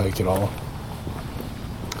hard hike at all.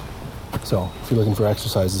 So if you're looking for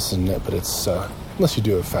exercise, this isn't it, but it's, unless you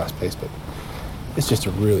do it fast paced, but it's just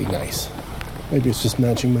a really nice. Maybe it's just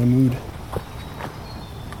matching my mood.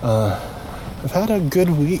 I've had a good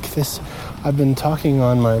week. I've been talking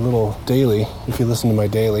on my little daily, if you listen to my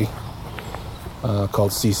daily,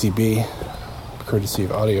 called CCB, courtesy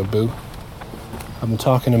of Audio Boo. I've been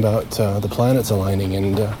talking about the planets aligning,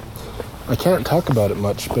 and I can't talk about it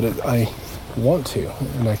much, but I want to,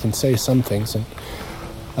 and I can say some things, and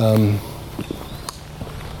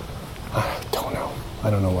I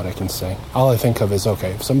don't know what I can say. All I think of is,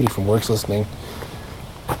 okay, if somebody from work's listening,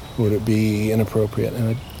 would it be inappropriate?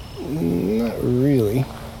 And not really.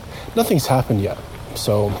 Nothing's happened yet,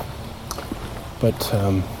 so, but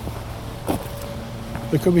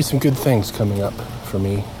there could be some good things coming up for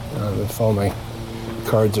me if all my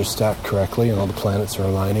cards are stacked correctly and all the planets are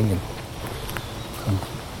aligning, and I'm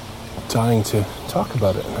dying to talk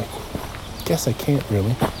about it, and I guess I can't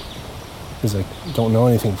really, because I don't know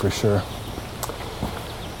anything for sure.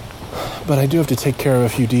 But I do have to take care of a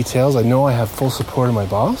few details. I know I have full support of my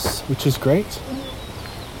boss, which is great.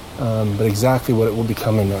 But exactly what it will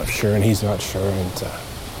become, I'm not sure, and he's not sure.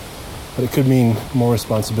 But it could mean more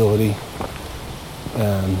responsibility.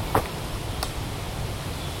 And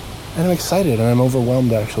I'm excited, and I'm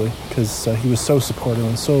overwhelmed, actually, because he was so supportive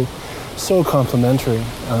and so complimentary.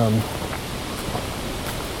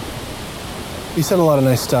 He said a lot of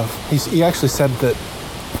nice stuff. He actually said that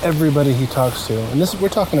everybody he talks to, and we're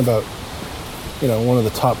talking about, one of the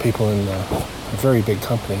top people in a very big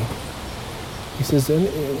company. He says,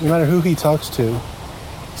 no matter who he talks to,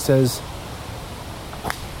 he says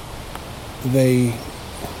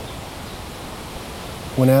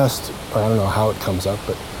when asked, I don't know how it comes up,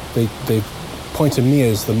 but they point to me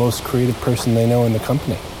as the most creative person they know in the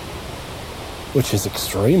company, which is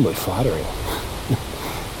extremely flattering.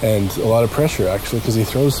 And a lot of pressure, actually, because he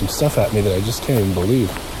throws some stuff at me that I just can't even believe.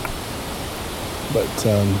 But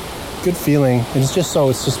good feeling. And it's just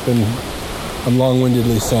been, I'm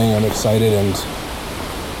long-windedly saying I'm excited and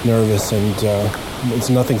nervous, and it's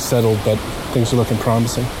nothing settled, but things are looking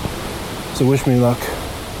promising. So wish me luck.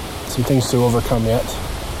 Some things to overcome yet.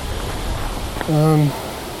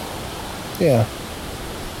 Yeah.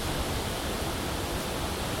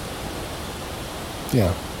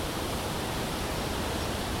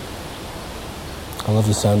 I love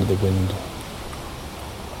the sound of the wind.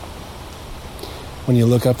 When you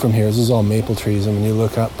look up from here, this is all maple trees, and when you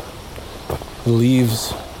look up, the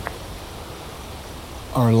leaves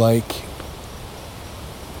are like,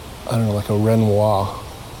 I don't know, like a Renoir.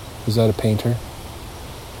 Is that a painter?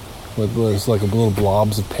 It's like little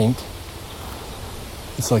blobs of paint.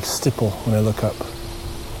 It's like stipple when I look up.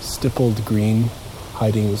 Stippled green.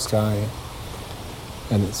 hiding in the sky.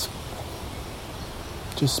 And it's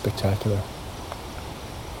just spectacular.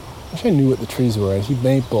 I wish I knew what the trees were. I see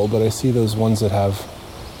maple, but I see those ones that have,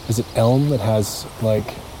 is it elm that has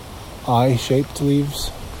like eye-shaped leaves?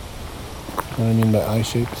 You know what I mean by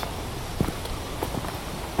eye-shaped?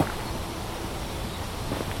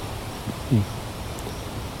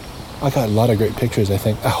 I got a lot of great pictures, I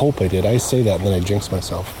think. I hope I did. I say that and then I jinx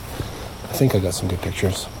myself. I think I got some good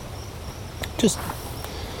pictures. Just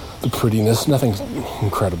the prettiness, nothing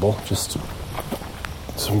incredible, just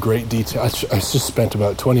some great detail. I just spent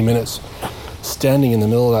about 20 minutes standing in the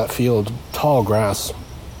middle of that field, tall grass,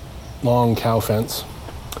 long cow fence,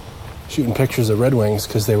 shooting pictures of redwings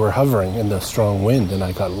because they were hovering in the strong wind, and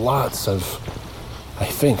I got lots of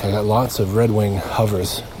redwing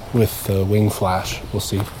hovers with the wing flash. We'll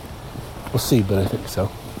see, but I think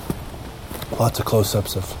so. Lots of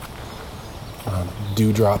close-ups of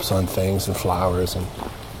dewdrops on things and flowers, and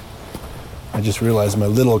I just realized my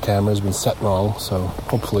little camera's been set wrong, so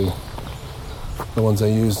hopefully the ones I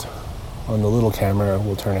used on the little camera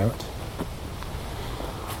will turn out.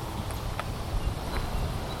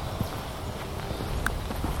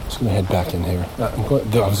 Just gonna head back in here. I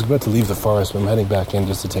was about to leave the forest, but I'm heading back in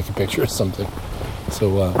just to take a picture of something.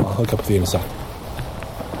 So I'll hook up with you in a sec.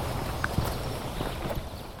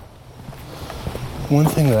 One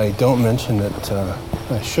thing that I don't mention that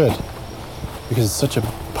I should, because it's such a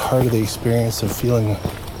part of the experience of feeling,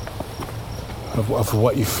 of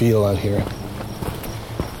what you feel out here,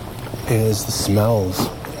 is the smells.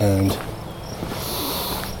 And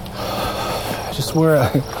just where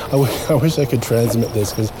I wish I could transmit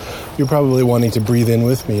this, because you're probably wanting to breathe in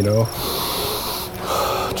with me, you know.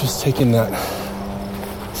 Just taking that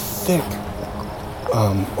thick,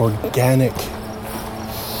 organic,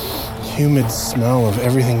 humid smell of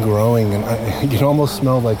everything growing, and you can almost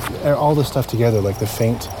smell like all the stuff together, like the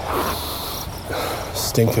faint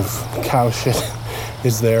stink of cow shit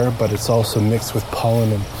is there, but it's also mixed with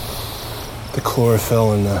pollen and the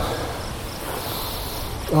chlorophyll and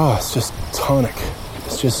it's just tonic.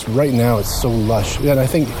 It's just, right now it's so lush. Yeah, and I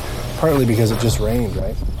think partly because it just rained,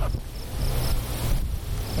 right?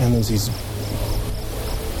 And there's these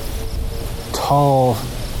tall,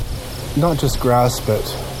 not just grass, but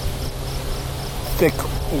thick,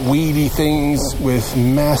 weedy things with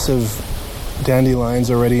massive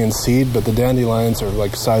dandelions already in seed, but the dandelions are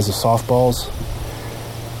like size of softballs.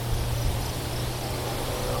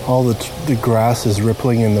 All the grass is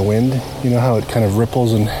rippling in the wind. You know how it kind of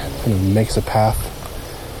ripples and kind of makes a path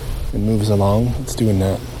and moves along? It's doing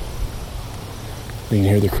that. You can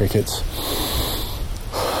hear the crickets.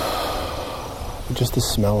 Just the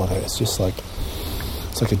smell of it, it's just like,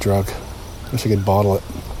 it's like a drug. I wish I could bottle it.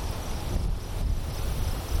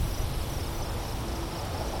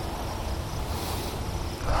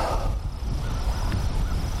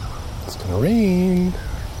 It's gonna rain.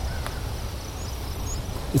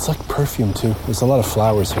 It's like perfume too. There's a lot of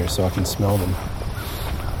flowers here, so I can smell them.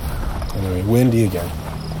 Anyway, windy again.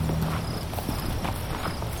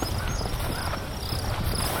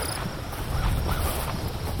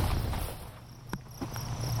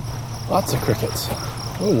 Lots of crickets.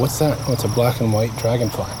 Oh, what's that? Oh, it's a black and white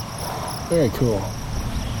dragonfly. Very cool.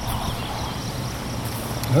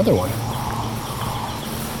 Another one.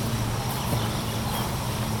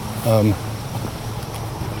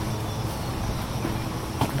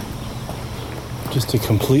 Just to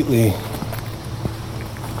completely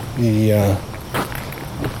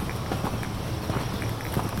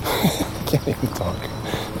can't even talk.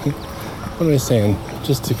 What am I saying?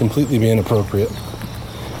 Just to completely be inappropriate.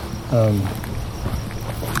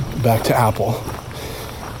 Back to Apple.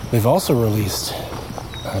 They've also released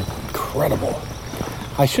incredible,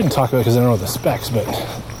 I shouldn't talk about it because I don't know the specs, but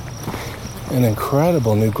an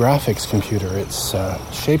incredible new graphics computer. It's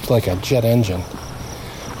shaped like a jet engine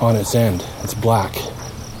on its end. It's black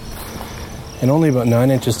and only about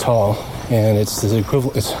 9 inches tall, and it's the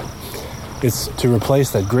equivalent. It's to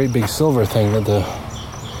replace that great big silver thing that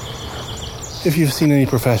if you've seen any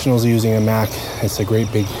professionals using a Mac, it's a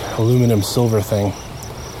great big aluminum silver thing,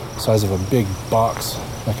 size of a big box,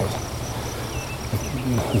 like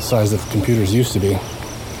the size that computers used to be,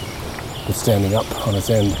 but standing up on its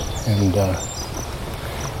end. And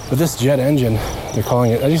but this jet engine, they're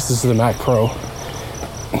calling it, at least this is the Mac Pro,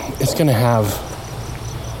 it's going to have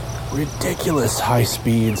ridiculous high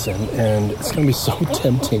speeds, and it's going to be so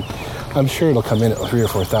tempting. I'm sure it'll come in at $3,000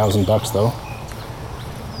 or $4,000 though.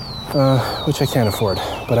 Which I can't afford,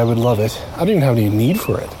 but I would love it. I don't even have any need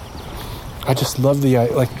for it. I just love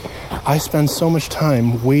I spend so much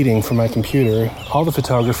time waiting for my computer, all the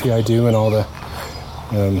photography I do and all the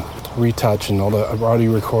retouch and all the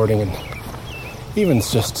audio recording and even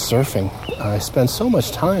just surfing. I spend so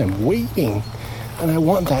much time waiting, and I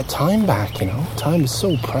want that time back, you know. Time is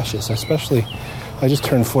so precious, especially, I just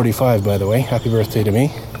turned 45, by the way. Happy birthday to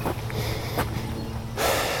me.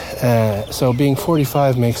 So being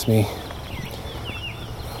 45 makes me...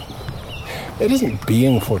 It isn't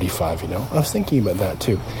being 45, you know. I was thinking about that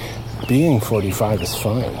too. Being 45 is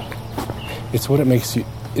fine. It's what it makes you...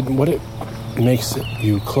 what it makes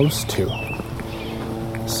you close to.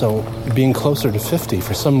 So being closer to 50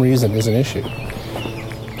 for some reason is an issue.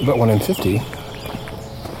 But when I'm 50,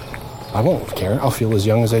 I won't care. I'll feel as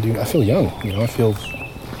young as I do. I feel young, you know. I feel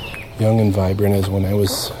young and vibrant as when I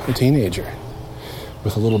was a teenager,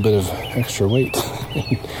 with a little bit of extra weight,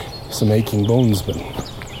 some aching bones, but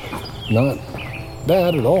not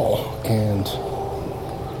bad at all. And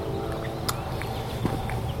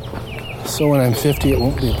so when I'm 50, it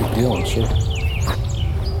won't be a big deal, I'm sure.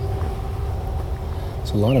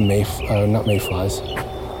 There's a lot of not mayflies,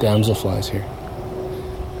 damselflies here.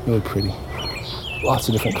 Really pretty. Lots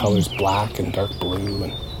of different colors, black and dark blue,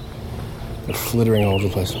 and they're flittering all over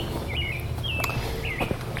the place.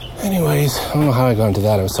 Anyways, I don't know how I got into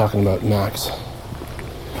that. I was talking about Max.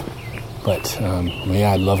 But,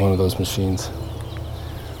 yeah, I'd love one of those machines.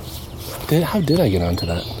 How did I get onto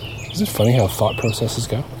that? Isn't it funny how thought processes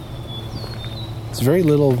go? It's very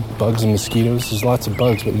little bugs and mosquitoes. There's lots of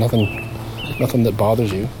bugs, but nothing that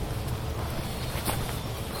bothers you.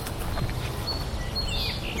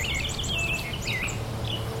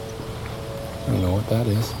 I don't know what that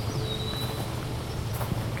is.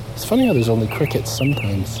 It's funny how there's only crickets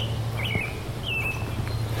sometimes.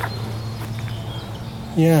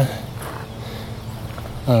 Yeah.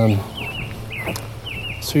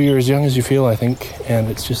 So you're as young as you feel, I think, and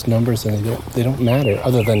it's just numbers, and they don't matter,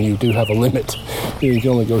 other than you do have a limit. You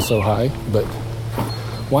can only go so high, but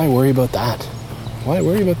why worry about that? Why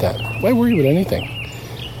worry about that? Why worry about anything?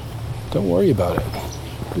 Don't worry about it.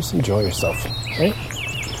 Just enjoy yourself, right?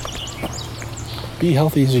 Be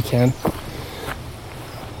healthy as you can.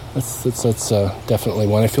 That's definitely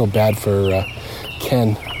one. I feel bad for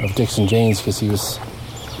Ken of Dixon Janes, because he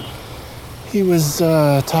was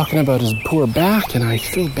talking about his poor back, and I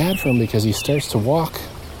feel bad for him because he starts to walk,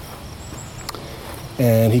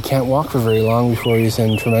 and he can't walk for very long before he's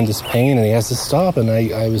in tremendous pain, and he has to stop. And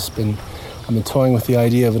I've been toying with the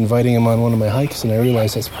idea of inviting him on one of my hikes, and I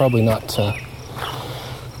realize that's probably not a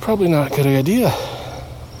good idea,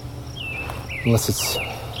 unless it's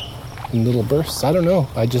in little bursts. I don't know.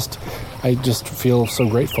 I just feel so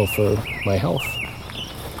grateful for my health.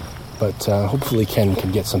 But hopefully Ken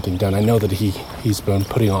can get something done. I know that he's been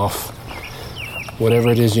putting off whatever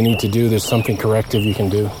it is you need to do. There's something corrective you can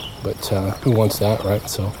do. But who wants that, right?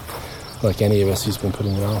 So, like any of us, he's been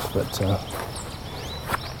putting it off. But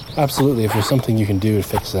absolutely, if there's something you can do to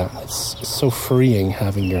fix that, it's so freeing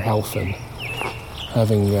having your health and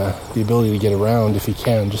having the ability to get around if you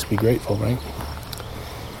can. Just be grateful, right?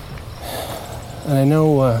 And I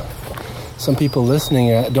know... some people listening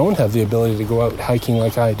don't have the ability to go out hiking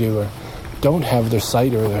like I do, or don't have their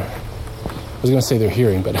sight or I was going to say their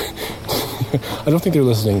hearing, but I don't think they're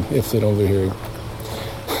listening if they don't have their hearing.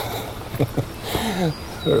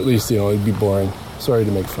 Or at least, it'd be boring. Sorry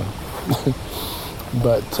to make fun.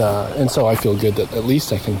 But, and so I feel good that at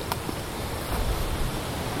least I can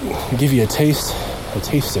give you a taste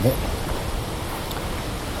of it.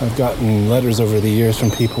 I've gotten letters over the years from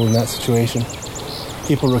people in that situation.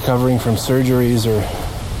 People recovering from surgeries, or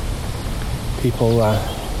people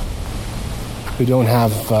who don't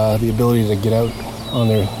have the ability to get out on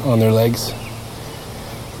their legs,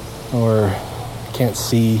 or can't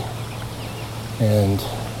see, and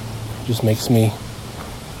just makes me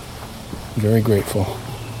very grateful.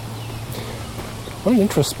 What an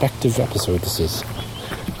introspective episode this is.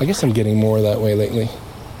 I guess I'm getting more that way lately.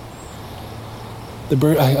 The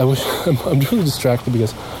bird, I'm really distracted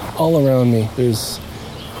because all around me there's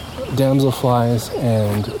damselflies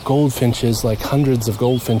and goldfinches, like hundreds of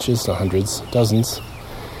goldfinches, not hundreds, dozens,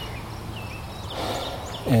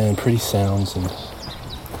 and pretty sounds, and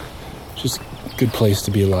just a good place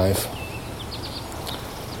to be alive.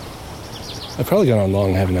 I've probably gone on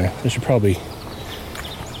long, haven't I? I should probably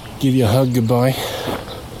give you a hug goodbye.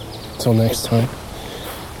 Until next time.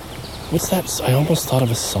 What's that? I almost thought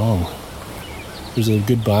of a song. There's a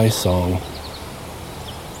goodbye song.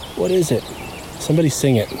 What is it? Somebody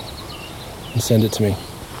sing it and send it to me.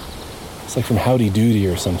 It's like from Howdy Doody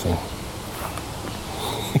or something.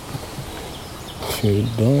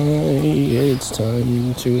 Goodbye, it's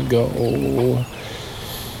time to go.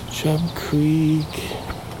 Chub Creek,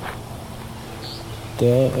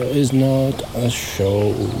 there is not a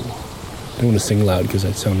show. I don't want to sing loud because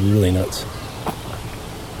I sound really nuts.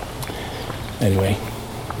 Anyway,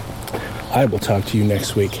 I will talk to you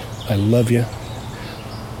next week. I love you,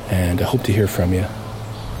 and I hope to hear from you.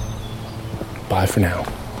 Bye for now.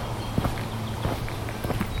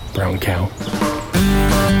 Brown cow.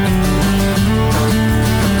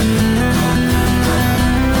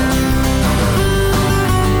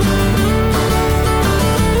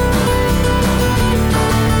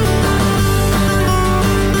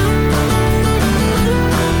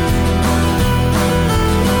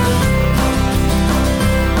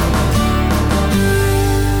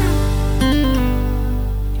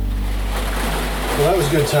 Well, that was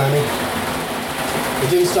good timing. It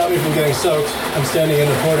didn't stop me from getting soaked. I'm standing in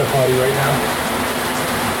the porta potty right now.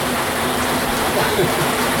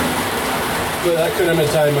 But that couldn't have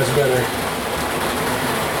been timed much better.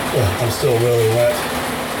 I'm still really wet.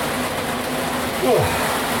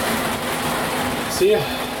 See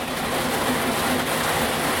ya.